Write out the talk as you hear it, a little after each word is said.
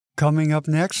coming up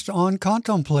next on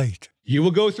Contemplate. You will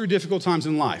go through difficult times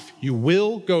in life. You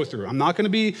will go through. I'm not going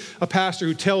to be a pastor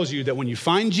who tells you that when you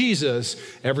find Jesus,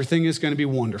 everything is going to be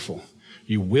wonderful.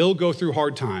 You will go through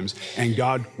hard times, and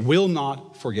God will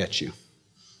not forget you.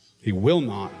 He will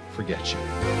not forget you.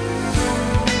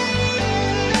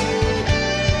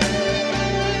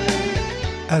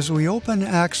 As we open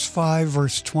Acts 5,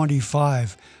 verse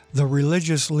 25, the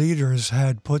religious leaders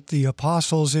had put the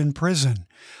apostles in prison,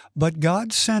 but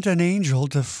God sent an angel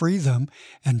to free them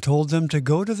and told them to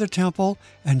go to the temple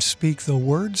and speak the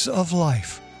words of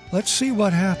life. Let's see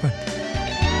what happened.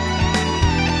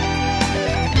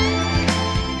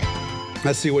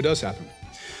 Let's see what does happen.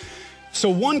 So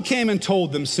one came and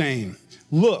told them, saying,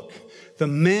 "Look, the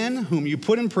men whom you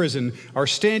put in prison are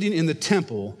standing in the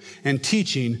temple and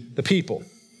teaching the people."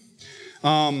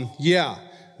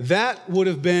 That would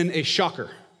have been a shocker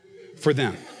for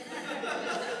them.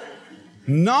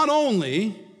 Not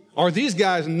only are these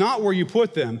guys not where you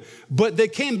put them, but they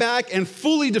came back and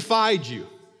fully defied you.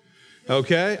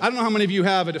 Okay? I don't know how many of you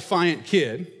have a defiant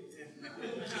kid.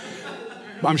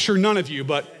 I'm sure none of you,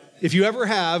 but if you ever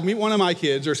have, meet one of my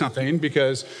kids or something,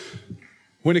 because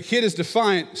when a kid is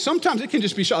defiant, sometimes it can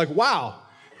just be like, wow,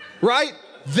 right?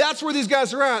 That's where these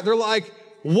guys are at. They're like,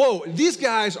 whoa, these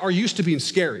guys are used to being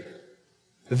scary.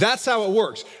 That's how it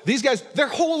works. These guys, their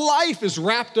whole life is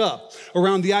wrapped up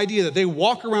around the idea that they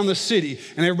walk around the city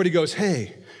and everybody goes,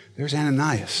 hey, there's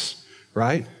Ananias,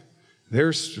 right?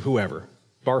 There's whoever,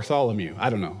 Bartholomew. I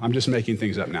don't know. I'm just making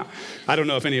things up now. I don't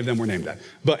know if any of them were named that.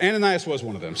 But Ananias was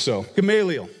one of them. So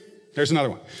Gamaliel, there's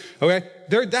another one. Okay?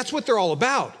 That's what they're all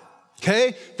about.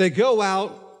 Okay? They go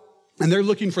out and they're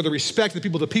looking for the respect of the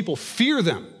people. The people fear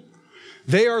them.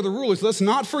 They are the rulers. Let's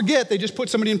not forget they just put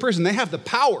somebody in prison. They have the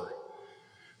power.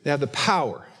 They have the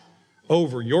power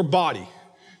over your body.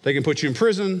 They can put you in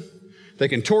prison. They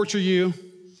can torture you.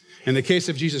 In the case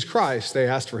of Jesus Christ, they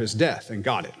asked for his death and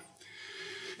got it.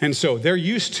 And so they're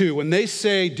used to, when they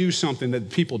say do something,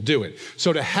 that people do it.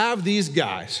 So to have these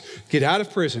guys get out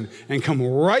of prison and come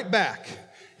right back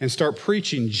and start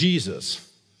preaching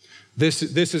Jesus,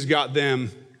 this has got them,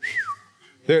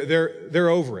 they're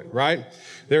over it, right?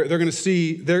 They're going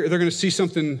to see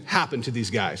something happen to these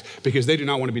guys because they do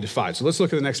not want to be defied. So let's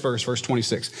look at the next verse, verse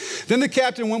 26. Then the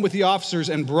captain went with the officers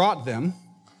and brought them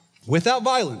without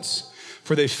violence,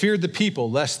 for they feared the people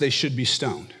lest they should be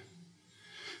stoned.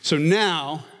 So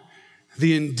now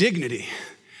the indignity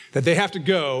that they have to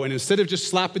go, and instead of just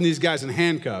slapping these guys in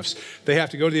handcuffs, they have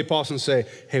to go to the apostles and say,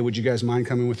 hey, would you guys mind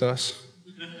coming with us?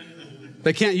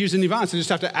 They can't use any violence. They just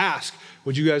have to ask,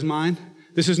 would you guys mind?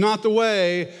 This is not the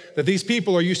way that these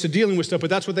people are used to dealing with stuff, but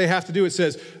that's what they have to do. It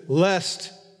says,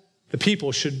 lest the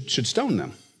people should stone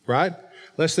them, right?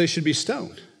 Lest they should be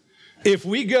stoned. If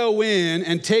we go in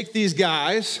and take these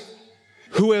guys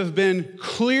who have been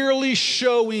clearly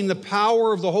showing the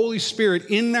power of the Holy Spirit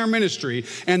in their ministry,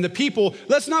 and the people,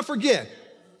 let's not forget,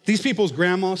 these people's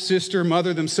grandma, sister,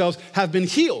 mother themselves have been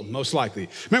healed, most likely.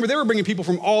 Remember, they were bringing people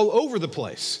from all over the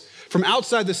place, from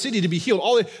outside the city to be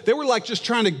healed. They were like just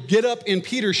trying to get up in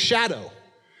Peter's shadow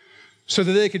so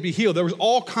that they could be healed. There was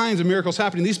all kinds of miracles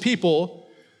happening. These people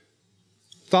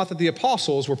thought that the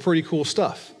apostles were pretty cool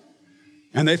stuff.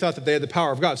 And they thought that they had the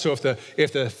power of God. So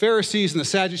if the Pharisees and the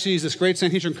Sadducees, this great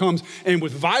Sanhedrin comes and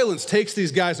with violence takes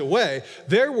these guys away,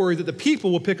 they're worried that the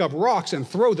people will pick up rocks and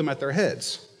throw them at their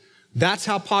heads. That's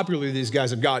how popular these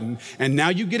guys have gotten. And now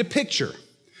you get a picture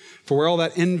for where all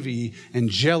that envy and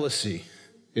jealousy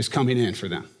is coming in for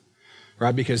them,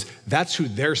 right? Because that's who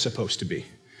they're supposed to be.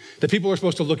 The people are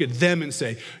supposed to look at them and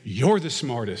say, you're the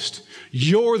smartest.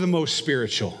 You're the most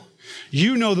spiritual.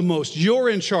 You know the most. You're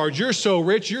in charge. You're so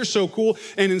rich. You're so cool.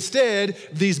 And instead,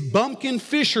 these bumpkin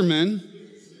fishermen,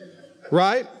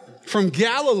 right, from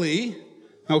Galilee,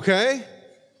 okay,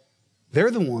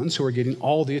 they're the ones who are getting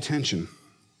all the attention.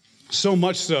 So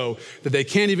much so that they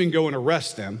can't even go and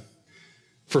arrest them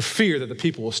for fear that the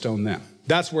people will stone them.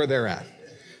 That's where they're at.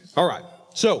 All right,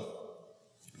 so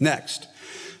next,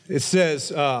 it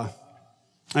says, and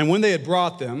when they had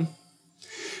brought them,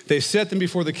 they set them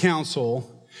before the council,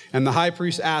 and the high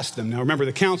priest asked them. Now remember,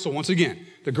 the council, once again,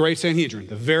 the great Sanhedrin,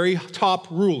 the very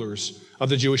top rulers of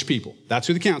the Jewish people. That's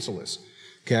who the council is.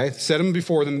 Okay, set them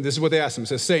before them. This is what they asked them. It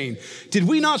says, saying, did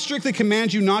we not strictly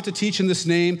command you not to teach in this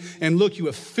name? And look, you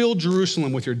have filled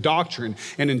Jerusalem with your doctrine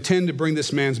and intend to bring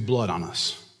this man's blood on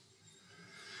us.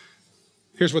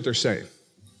 Here's what they're saying.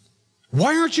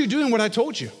 Why aren't you doing what I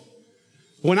told you?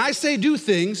 When I say do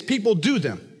things, people do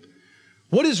them.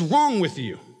 What is wrong with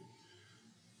you?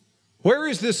 Where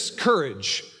is this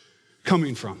courage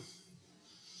coming from?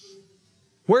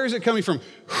 Where is it coming from?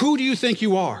 Who do you think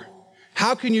you are?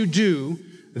 How can you do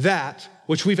that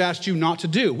which we've asked you not to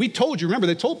do. We told you, remember,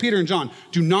 they told Peter and John,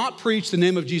 do not preach the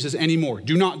name of Jesus anymore.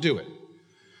 Do not do it.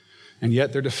 And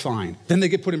yet they're defying. Then they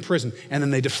get put in prison, and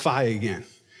then they defy again.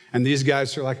 And these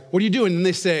guys are like, what are you doing? And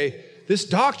they say, this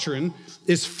doctrine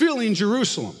is filling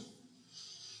Jerusalem.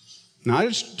 Now,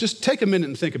 just take a minute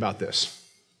and think about this.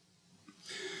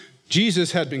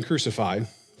 Jesus had been crucified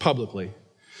publicly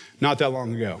not that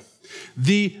long ago.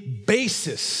 The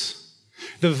basis,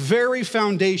 the very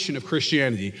foundation of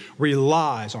Christianity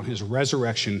relies on his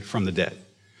resurrection from the dead.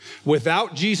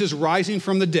 Without Jesus rising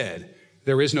from the dead,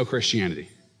 there is no Christianity.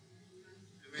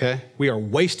 Okay? We are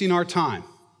wasting our time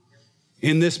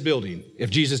in this building if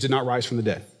Jesus did not rise from the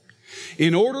dead.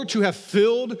 In order to have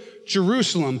filled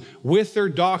Jerusalem with their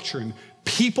doctrine,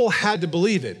 people had to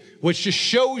believe it, which just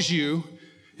shows you,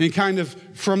 and kind of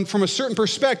from a certain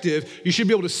perspective, you should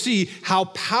be able to see how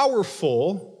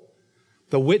powerful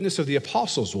the witness of the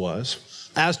apostles was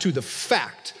as to the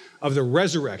fact of the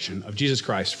resurrection of Jesus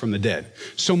Christ from the dead,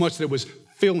 so much that it was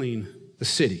filling the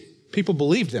city. People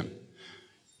believed them.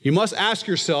 You must ask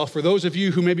yourself, for those of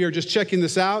you who maybe are just checking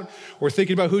this out or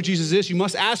thinking about who Jesus is, you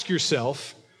must ask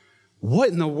yourself, what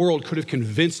in the world could have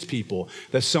convinced people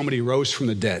that somebody rose from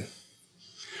the dead?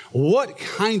 What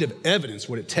kind of evidence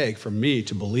would it take for me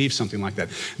to believe something like that?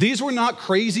 These were not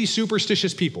crazy,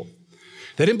 superstitious people.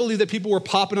 They didn't believe that people were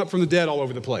popping up from the dead all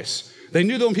over the place. They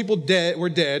knew that when people were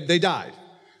dead, they died.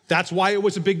 That's why it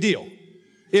was a big deal.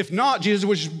 If not,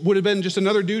 Jesus would have been just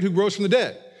another dude who rose from the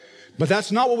dead. But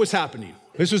that's not what was happening.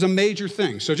 This was a major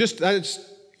thing. So just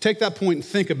take that point and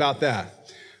think about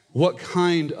that. What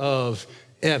kind of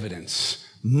evidence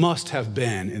must have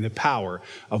been in the power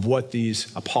of what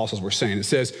these apostles were saying? It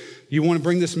says, you want to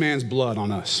bring this man's blood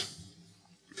on us.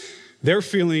 They're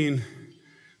feeling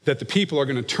that the people are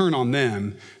going to turn on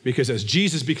them because as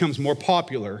Jesus becomes more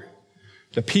popular,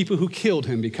 the people who killed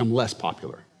him become less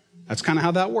popular. That's kind of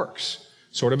how that works.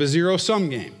 Sort of a zero-sum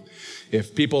game.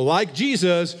 If people like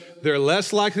Jesus, they're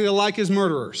less likely to like his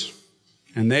murderers.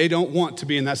 And they don't want to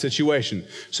be in that situation.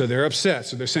 So they're upset.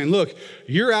 So they're saying, look,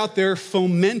 you're out there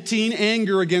fomenting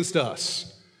anger against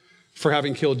us for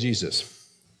having killed Jesus.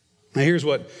 Now here's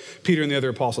what Peter and the other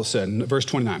apostles said in verse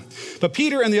 29. But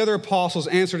Peter and the other apostles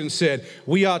answered and said,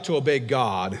 we ought to obey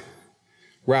God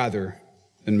rather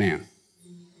than man.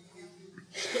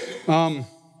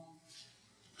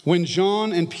 When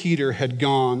John and Peter had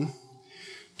gone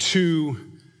to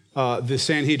the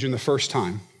Sanhedrin the first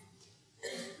time,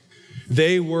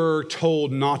 they were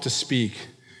told not to speak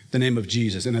the name of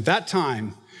Jesus. And at that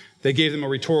time, they gave them a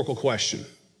rhetorical question.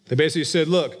 They basically said,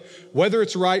 look, whether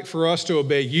it's right for us to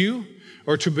obey you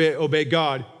or to obey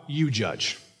God, you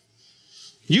judge.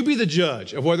 You be the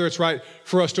judge of whether it's right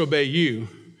for us to obey you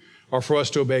or for us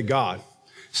to obey God.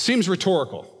 Seems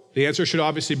rhetorical. The answer should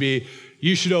obviously be,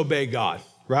 you should obey God,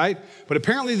 right? But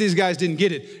apparently these guys didn't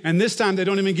get it. And this time they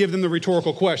don't even give them the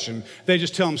rhetorical question. They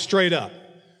just tell them straight up,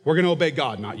 we're going to obey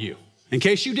God, not you. In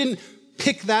case you didn't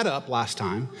pick that up last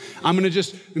time, I'm going to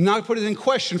just not put it in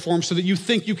question form so that you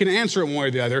think you can answer it one way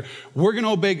or the other. We're going to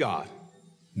obey God,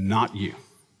 not you.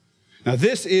 Now,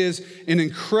 this is an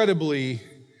incredibly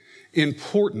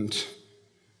important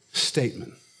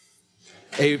statement.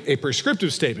 A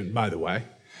prescriptive statement, by the way,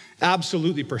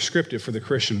 absolutely prescriptive for the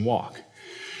Christian walk.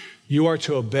 You are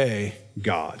to obey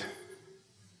God,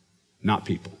 not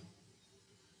people.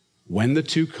 When the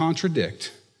two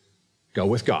contradict, go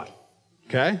with God.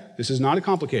 Okay? This is not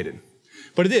complicated,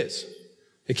 but it is.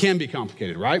 It can be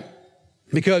complicated, right?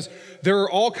 Because there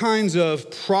are all kinds of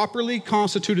properly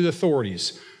constituted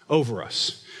authorities over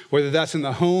us, whether that's in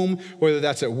the home, whether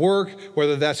that's at work,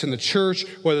 whether that's in the church,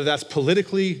 whether that's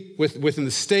politically within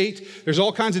the state. There's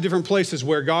all kinds of different places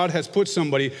where God has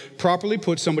properly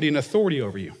put somebody in authority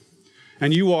over you.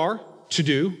 And you are to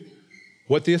do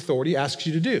what the authority asks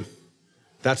you to do.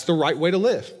 That's the right way to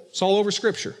live. It's all over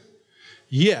Scripture.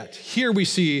 Yet, here we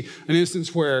see an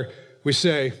instance where we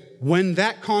say, when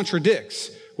that contradicts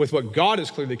with what God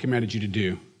has clearly commanded you to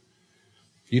do,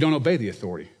 you don't obey the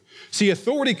authority. See,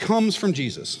 authority comes from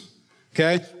Jesus,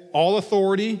 okay? All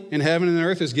authority in heaven and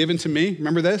earth is given to me.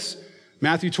 Remember this?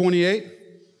 Matthew 28,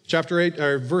 chapter 8,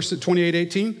 or verse 28,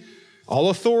 18. All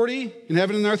authority in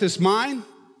heaven and earth is mine.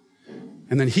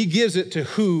 And then he gives it to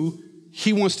who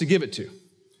he wants to give it to.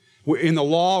 In the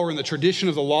law or in the tradition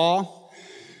of the law,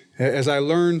 as I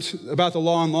learned about the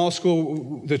law in law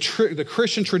school, the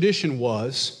Christian tradition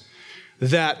was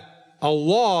that a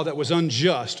law that was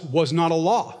unjust was not a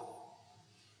law.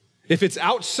 If it's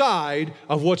outside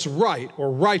of what's right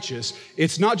or righteous,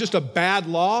 it's not just a bad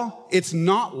law, it's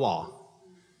not law.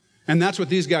 And that's what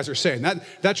these guys are saying.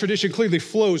 That tradition clearly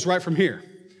flows right from here.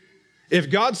 If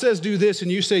God says do this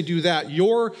and you say do that,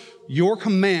 your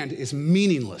command is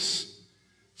meaningless.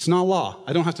 It's not law.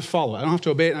 I don't have to follow it. I don't have to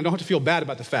obey it. And I don't have to feel bad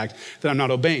about the fact that I'm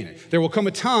not obeying it. There will come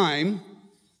a time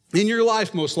in your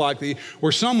life, most likely,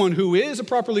 where someone who is a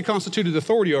properly constituted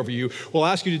authority over you will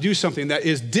ask you to do something that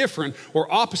is different or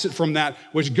opposite from that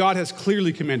which God has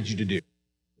clearly commanded you to do.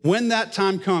 When that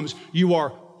time comes, you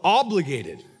are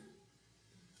obligated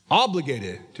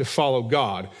to follow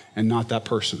God and not that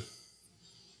person.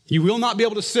 You will not be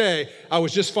able to say, I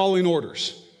was just following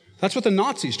orders. That's what the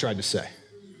Nazis tried to say.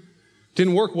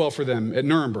 Didn't work well for them at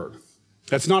Nuremberg.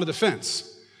 That's not a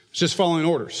defense. It's just following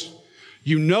orders.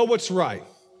 You know what's right.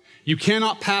 You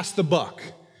cannot pass the buck.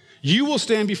 You will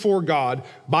stand before God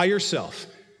by yourself.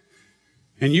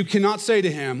 And you cannot say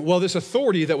to him, well, this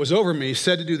authority that was over me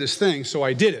said to do this thing, so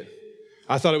I did it.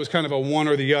 I thought it was kind of a one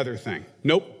or the other thing.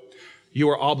 Nope. You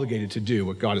are obligated to do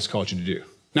what God has called you to do.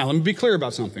 Now, let me be clear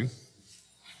about something.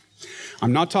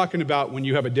 I'm not talking about when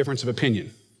you have a difference of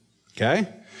opinion, okay?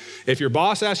 If your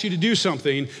boss asks you to do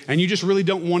something and you just really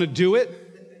don't want to do it,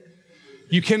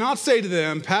 you cannot say to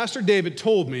them, Pastor David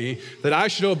told me that I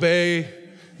should obey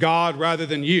God rather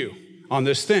than you on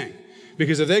this thing.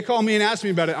 Because if they call me and ask me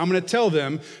about it, I'm going to tell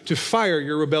them to fire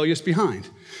your rebellious behind.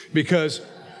 Because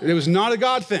it was not a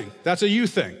God thing. That's a you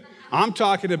thing. I'm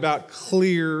talking about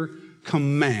clear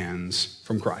commands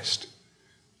from Christ.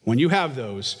 When you have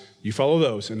those, you follow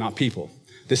those and not people.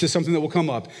 This is something that will come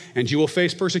up, and you will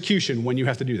face persecution when you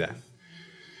have to do that.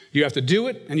 You have to do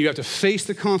it, and you have to face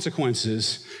the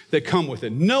consequences that come with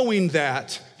it, knowing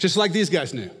that, just like these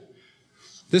guys knew.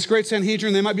 This great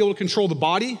Sanhedrin, they might be able to control the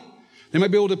body. They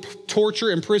might be able to torture,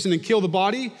 imprison, and kill the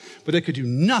body, but they could do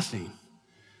nothing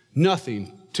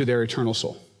to their eternal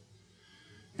soul.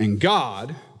 And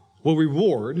God will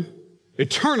reward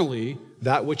eternally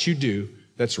that which you do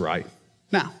that's right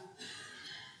now.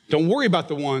 Don't worry about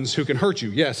the ones who can hurt you.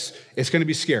 Yes, it's going to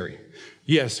be scary.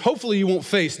 Yes, hopefully you won't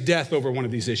face death over one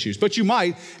of these issues, but you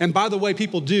might. And by the way,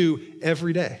 people do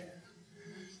every day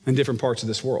in different parts of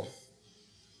this world.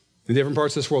 In different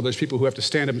parts of this world, there's people who have to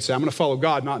stand up and say, I'm going to follow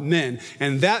God, not men.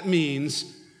 And that means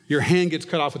your hand gets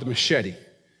cut off with a machete,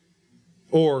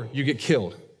 or you get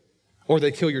killed, or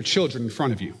they kill your children in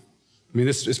front of you. I mean,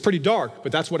 this is pretty dark,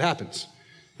 but that's what happens.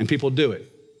 And people do it,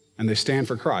 and they stand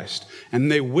for Christ, and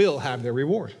they will have their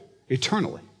reward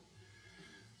eternally.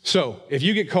 So if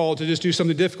you get called to just do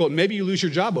something difficult, maybe you lose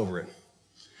your job over it.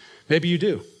 Maybe you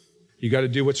do. You got to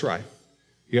do what's right.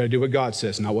 You got to do what God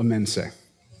says, not what men say.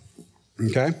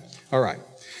 Okay? All right.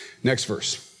 Next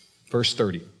verse. Verse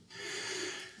 30.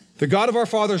 The God of our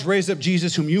fathers raised up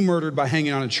Jesus, whom you murdered by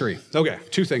hanging on a tree. Okay,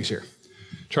 two things here.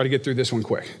 Try to get through this one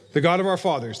quick. The God of our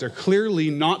fathers, they're clearly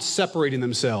not separating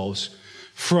themselves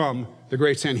from the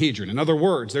great Sanhedrin. In other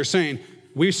words, they're saying,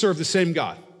 we serve the same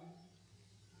God.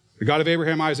 The God of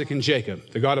Abraham, Isaac, and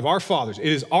Jacob. The God of our fathers. It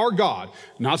is our God,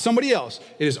 not somebody else.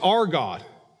 It is our God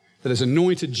that has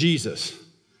anointed Jesus.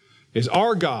 It is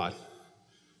our God.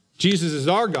 Jesus is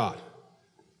our God.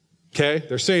 Okay?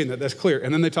 They're saying that. That's clear.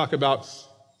 And then they talk about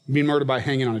being murdered by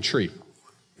hanging on a tree.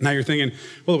 Now you're thinking,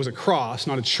 well, it was a cross,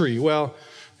 not a tree. Well,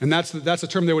 and that's the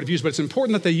term they would have used, but it's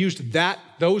important that they used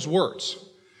those words,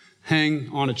 hang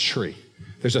on a tree.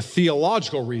 There's a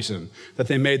theological reason that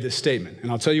they made this statement,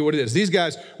 and I'll tell you what it is. These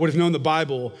guys would have known the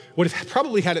Bible, would have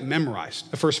probably had it memorized,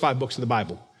 the first 5 books of the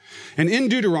Bible. And in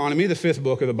Deuteronomy, the 5th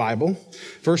book of the Bible,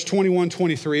 verse 21,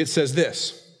 23, it says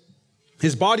this,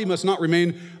 his body must not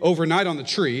remain overnight on the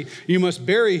tree. You must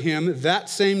bury him that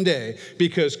same day,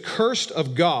 because cursed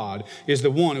of God is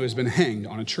the one who has been hanged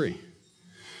on a tree.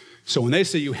 So when they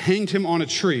say you hanged him on a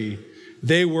tree,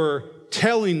 they were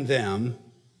telling them,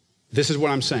 this is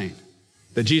what I'm saying,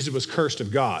 that Jesus was cursed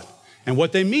of God. And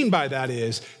what they mean by that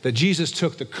is that Jesus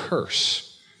took the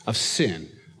curse of sin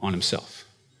on himself.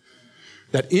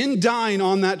 That in dying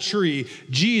on that tree,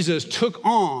 Jesus took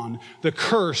on the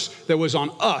curse that was on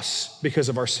us because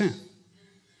of our sin.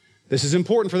 This is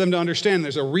important for them to understand.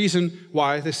 There's a reason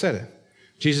why they said it.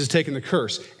 Jesus has taken the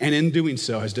curse, and in doing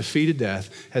so has defeated death,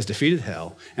 has defeated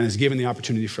hell, and has given the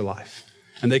opportunity for life.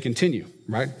 And they continue,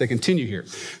 right? They continue here.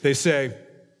 They say,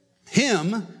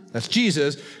 him, that's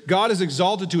Jesus, God has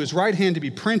exalted to his right hand to be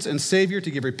Prince and Savior,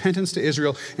 to give repentance to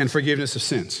Israel and forgiveness of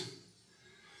sins.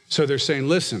 So they're saying,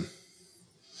 listen,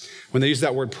 when they use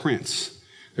that word prince,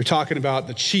 they're talking about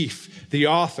the chief, the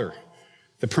author,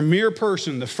 the premier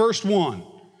person, the first one,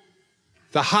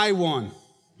 the high one,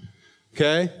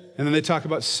 okay? And then they talk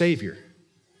about Savior,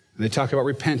 and they talk about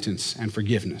repentance and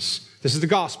forgiveness. This is the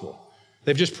gospel.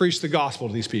 They've just preached the gospel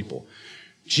to these people.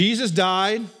 Jesus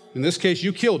died. In this case,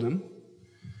 you killed him,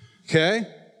 okay?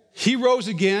 He rose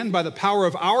again by the power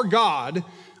of our God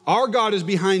Our God is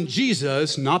behind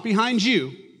Jesus, not behind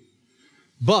you,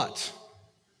 but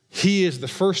he is the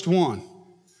first one.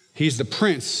 He's the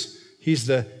prince. He's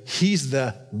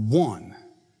the one.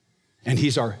 And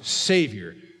he's our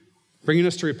Savior, bringing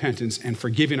us to repentance and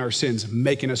forgiving our sins,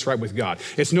 making us right with God.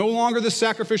 It's no longer the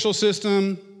sacrificial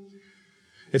system.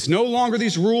 It's no longer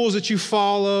these rules that you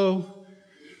follow.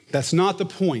 That's not the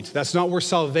point. That's not where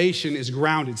salvation is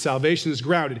grounded. Salvation is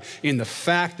grounded in the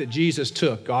fact that Jesus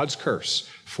took God's curse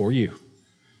for you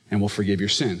and will forgive your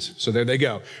sins. So there they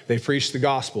go. They preach the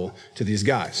gospel to these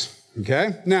guys.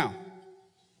 Okay? Now,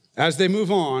 as they move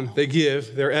on, they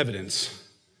give their evidence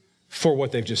for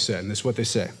what they've just said. And this is what they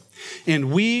say.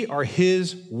 And we are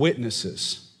his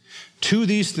witnesses to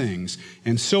these things,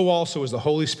 and so also is the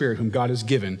Holy Spirit whom God has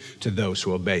given to those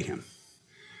who obey him.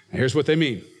 Now, here's what they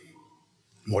mean.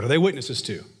 What are they witnesses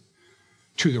to?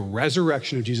 To the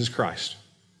resurrection of Jesus Christ.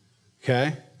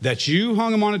 Okay? That you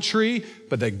hung him on a tree,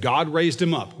 but that God raised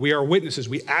him up. We are witnesses.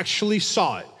 We actually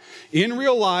saw it. In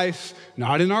real life,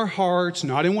 not in our hearts,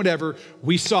 not in whatever.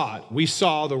 We saw it. We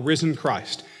saw the risen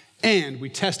Christ. And we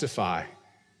testify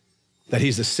that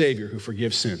he's the Savior who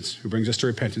forgives sins, who brings us to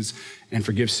repentance and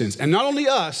forgives sins. And not only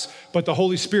us, but the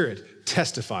Holy Spirit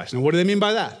testifies. Now, what do they mean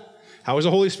by that? How is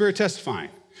the Holy Spirit testifying?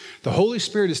 The Holy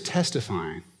Spirit is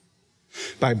testifying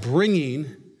by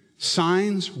bringing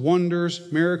signs,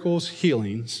 wonders, miracles,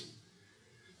 healings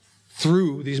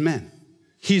through these men.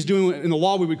 He's doing, in the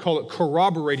law, we would call it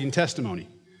corroborating testimony.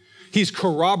 He's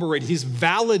corroborating, he's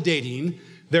validating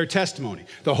their testimony.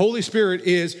 The Holy Spirit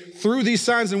is, through these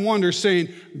signs and wonders, saying,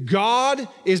 God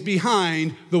is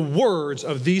behind the words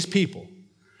of these people.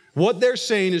 What they're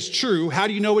saying is true. How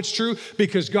do you know it's true?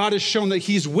 Because God has shown that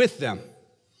he's with them.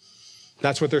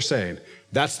 That's what they're saying.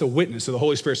 That's the witness of the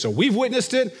Holy Spirit. So we've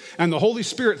witnessed it, and the Holy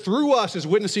Spirit through us is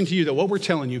witnessing to you that what we're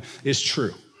telling you is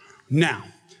true. Now,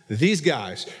 these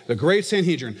guys, the great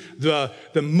Sanhedrin, the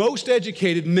most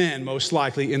educated men, most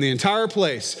likely, in the entire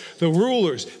place, the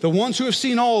rulers, the ones who have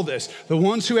seen all this, the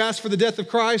ones who asked for the death of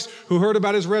Christ, who heard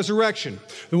about his resurrection,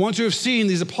 the ones who have seen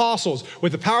these apostles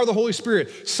with the power of the Holy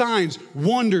Spirit, signs,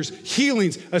 wonders,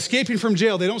 healings, escaping from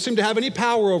jail. They don't seem to have any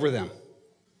power over them.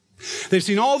 They've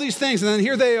seen all these things, and then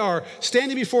here they are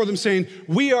standing before them saying,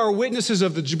 we are witnesses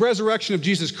of the resurrection of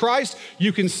Jesus Christ.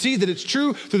 You can see that it's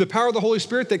true through the power of the Holy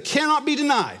Spirit that cannot be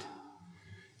denied.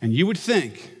 And you would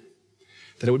think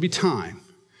that it would be time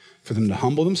for them to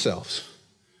humble themselves,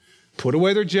 put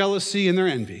away their jealousy and their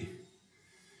envy,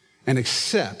 and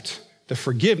accept the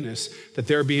forgiveness that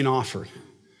they're being offered.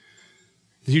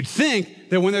 You'd think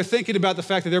that when they're thinking about the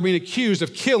fact that they're being accused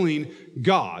of killing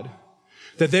God,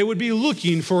 that they would be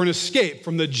looking for an escape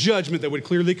from the judgment that would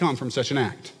clearly come from such an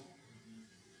act.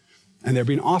 And they're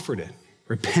being offered it.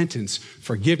 Repentance,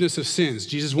 forgiveness of sins.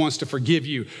 Jesus wants to forgive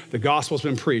you. The gospel's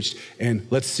been preached. And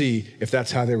let's see if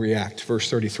that's how they react.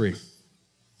 Verse 33.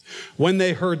 When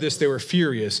they heard this, they were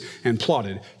furious and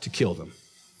plotted to kill them.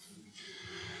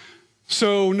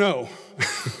 So no,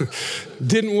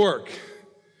 didn't work.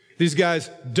 These guys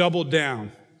doubled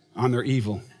down on their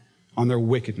evil, on their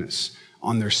wickedness,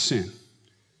 on their sin.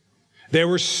 They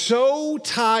were so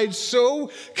tied,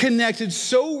 so connected,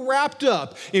 so wrapped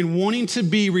up in wanting to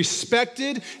be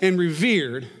respected and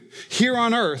revered here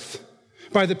on earth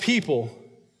by the people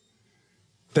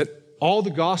that all the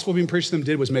gospel being preached to them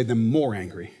did was made them more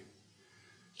angry.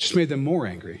 Just made them more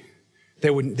angry.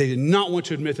 They did not want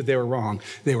to admit that they were wrong.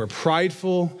 They were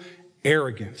prideful,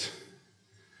 arrogant.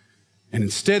 And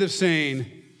instead of saying,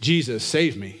 Jesus,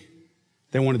 save me,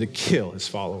 they wanted to kill his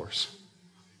followers.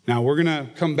 Now, we're going to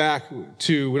come back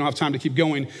to, we don't have time to keep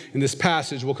going in this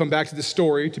passage. We'll come back to this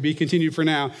story to be continued for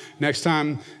now. Next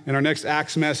time, in our next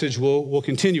Acts message, we'll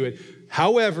continue it.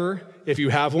 However, if you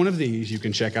have one of these, you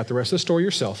can check out the rest of the story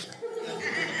yourself.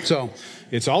 So,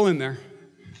 it's all in there.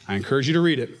 I encourage you to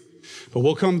read it. But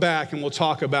we'll come back and we'll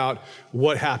talk about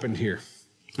what happened here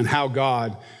and how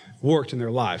God worked in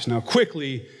their lives. Now,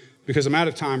 quickly, because I'm out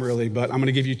of time really, but I'm going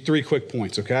to give you 3 quick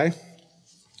points, okay?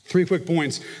 3 quick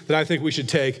points that I think we should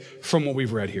take from what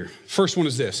we've read here. First one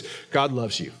is this: God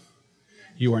loves you.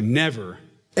 You are never,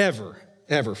 ever,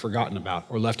 ever forgotten about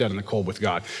or left out in the cold with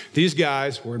God. These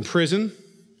guys were in prison.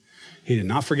 He did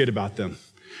not forget about them.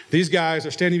 These guys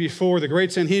are standing before the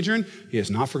great Sanhedrin. He has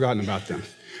not forgotten about them.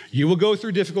 You will go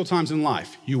through difficult times in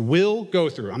life. You will go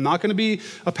through. I'm not going to be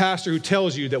a pastor who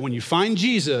tells you that when you find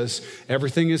Jesus,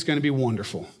 everything is going to be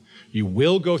wonderful. You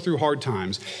will go through hard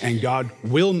times, and God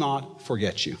will not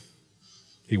forget you.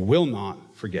 He will not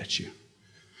forget you.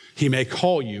 He may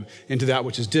call you into that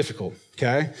which is difficult,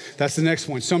 okay? That's the next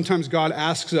point. Sometimes God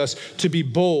asks us to be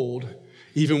bold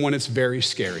even when it's very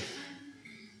scary.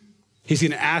 He's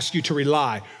going to ask you to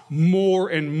rely more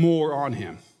and more on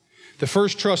him. The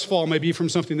first trust fall may be from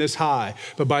something this high,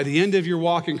 but by the end of your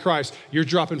walk in Christ, you're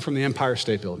dropping from the Empire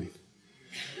State Building.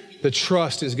 The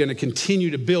trust is going to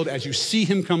continue to build as you see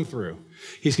him come through.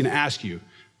 He's going to ask you,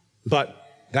 but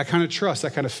that kind of trust,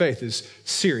 that kind of faith is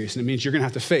serious, and it means you're going to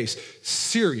have to face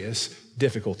serious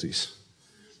difficulties.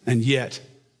 And yet,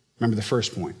 remember the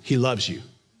first point, he loves you,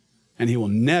 and he will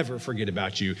never forget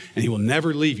about you, and he will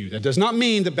never leave you. That does not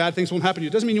mean that bad things won't happen to you.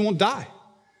 It doesn't mean you won't die.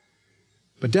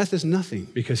 But death is nothing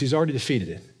because he's already defeated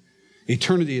it.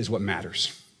 Eternity is what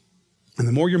matters. And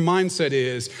the more your mindset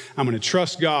is, I'm going to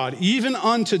trust God even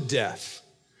unto death,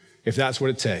 if that's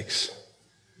what it takes,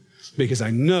 because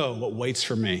I know what waits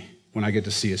for me when I get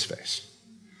to see his face.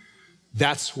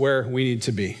 That's where we need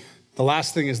to be. The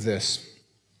last thing is this.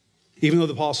 Even though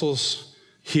the apostles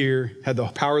here had the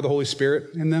power of the Holy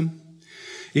Spirit in them,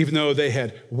 even though they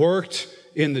had worked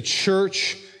in the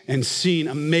church and seen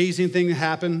amazing things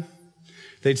happen,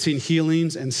 they'd seen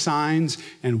healings and signs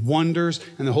and wonders,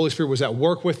 and the Holy Spirit was at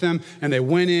work with them, and they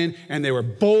went in and they were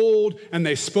bold and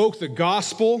they spoke the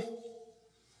gospel.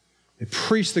 They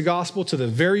preached the gospel to the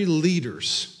very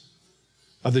leaders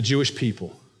of the Jewish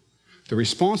people. The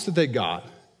response that they got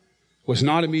was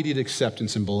not immediate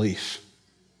acceptance and belief.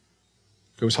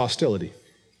 It was hostility.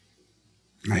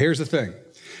 Now here's the thing.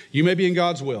 You may be in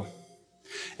God's will,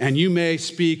 and you may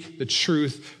speak the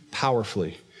truth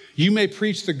powerfully. You may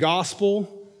preach the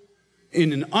gospel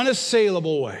in an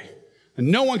unassailable way, and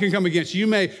no one can come against you. You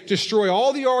may destroy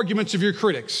all the arguments of your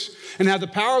critics and have the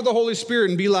power of the Holy Spirit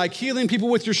and be like healing people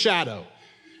with your shadow,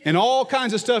 and all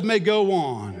kinds of stuff may go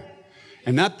on.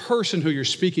 And that person who you're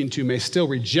speaking to may still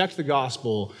reject the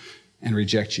gospel and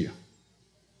reject you.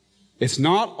 It's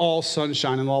not all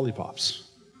sunshine and lollipops.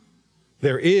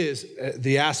 There is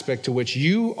the aspect to which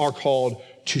you are called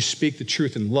to speak the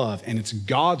truth in love, and it's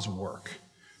God's work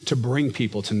to bring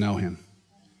people to know him.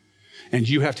 And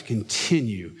you have to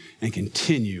continue and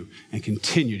continue and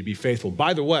continue to be faithful.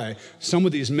 By the way, some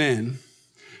of these men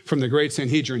from the great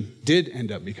Sanhedrin did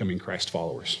end up becoming Christ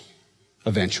followers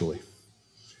eventually.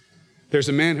 There's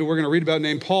a man who we're going to read about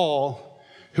named Paul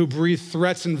who breathed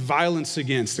threats and violence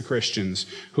against the Christians,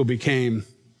 who became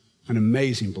an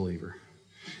amazing believer.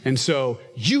 And so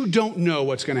you don't know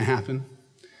what's going to happen.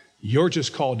 You're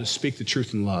just called to speak the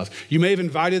truth in love. You may have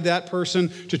invited that person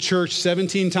to church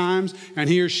 17 times, and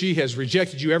he or she has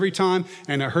rejected you every time,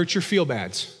 and it hurts your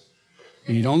feel-bads,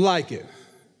 and you don't like it.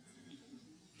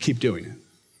 Keep doing it,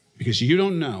 because you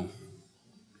don't know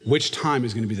which time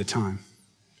is going to be the time.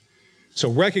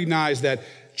 So recognize that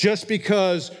just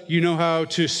because you know how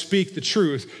to speak the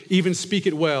truth, even speak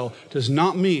it well, does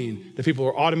not mean that people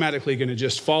are automatically going to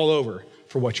just fall over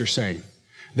for what you're saying.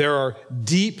 There are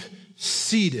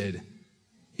deep-seated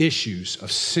issues of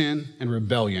sin and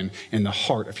rebellion in the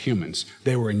heart of humans.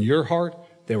 They were in your heart,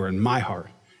 they were in my heart,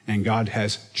 and God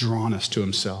has drawn us to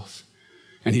himself.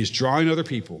 And he's drawing other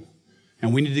people,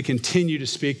 and we need to continue to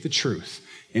speak the truth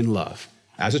in love.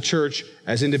 As a church,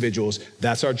 as individuals,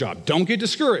 that's our job. Don't get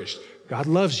discouraged. God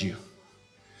loves you.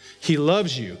 He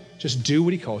loves you. Just do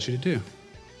what he calls you to do.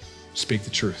 Speak the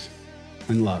truth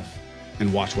in love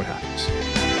and watch what happens.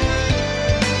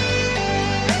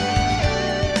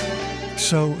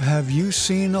 So, have you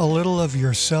seen a little of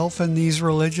yourself in these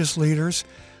religious leaders?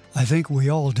 I think we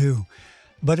all do.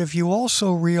 But if you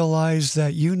also realize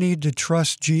that you need to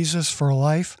trust Jesus for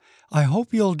life, I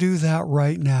hope you'll do that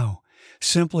right now.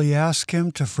 Simply ask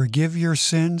him to forgive your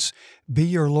sins, be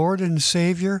your Lord and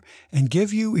Savior, and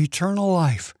give you eternal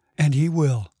life, and he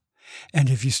will. And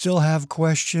if you still have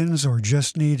questions or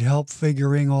just need help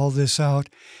figuring all this out,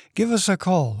 give us a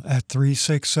call at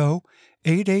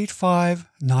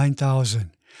 360-885-9000,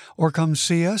 or come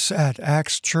see us at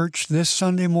Axe Church this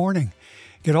Sunday morning.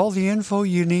 Get all the info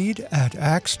you need at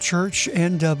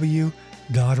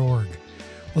axchurchnw.org.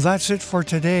 Well, that's it for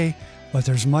today. But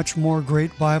there's much more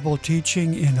great Bible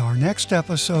teaching in our next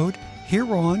episode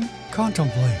here on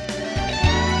Contemplate.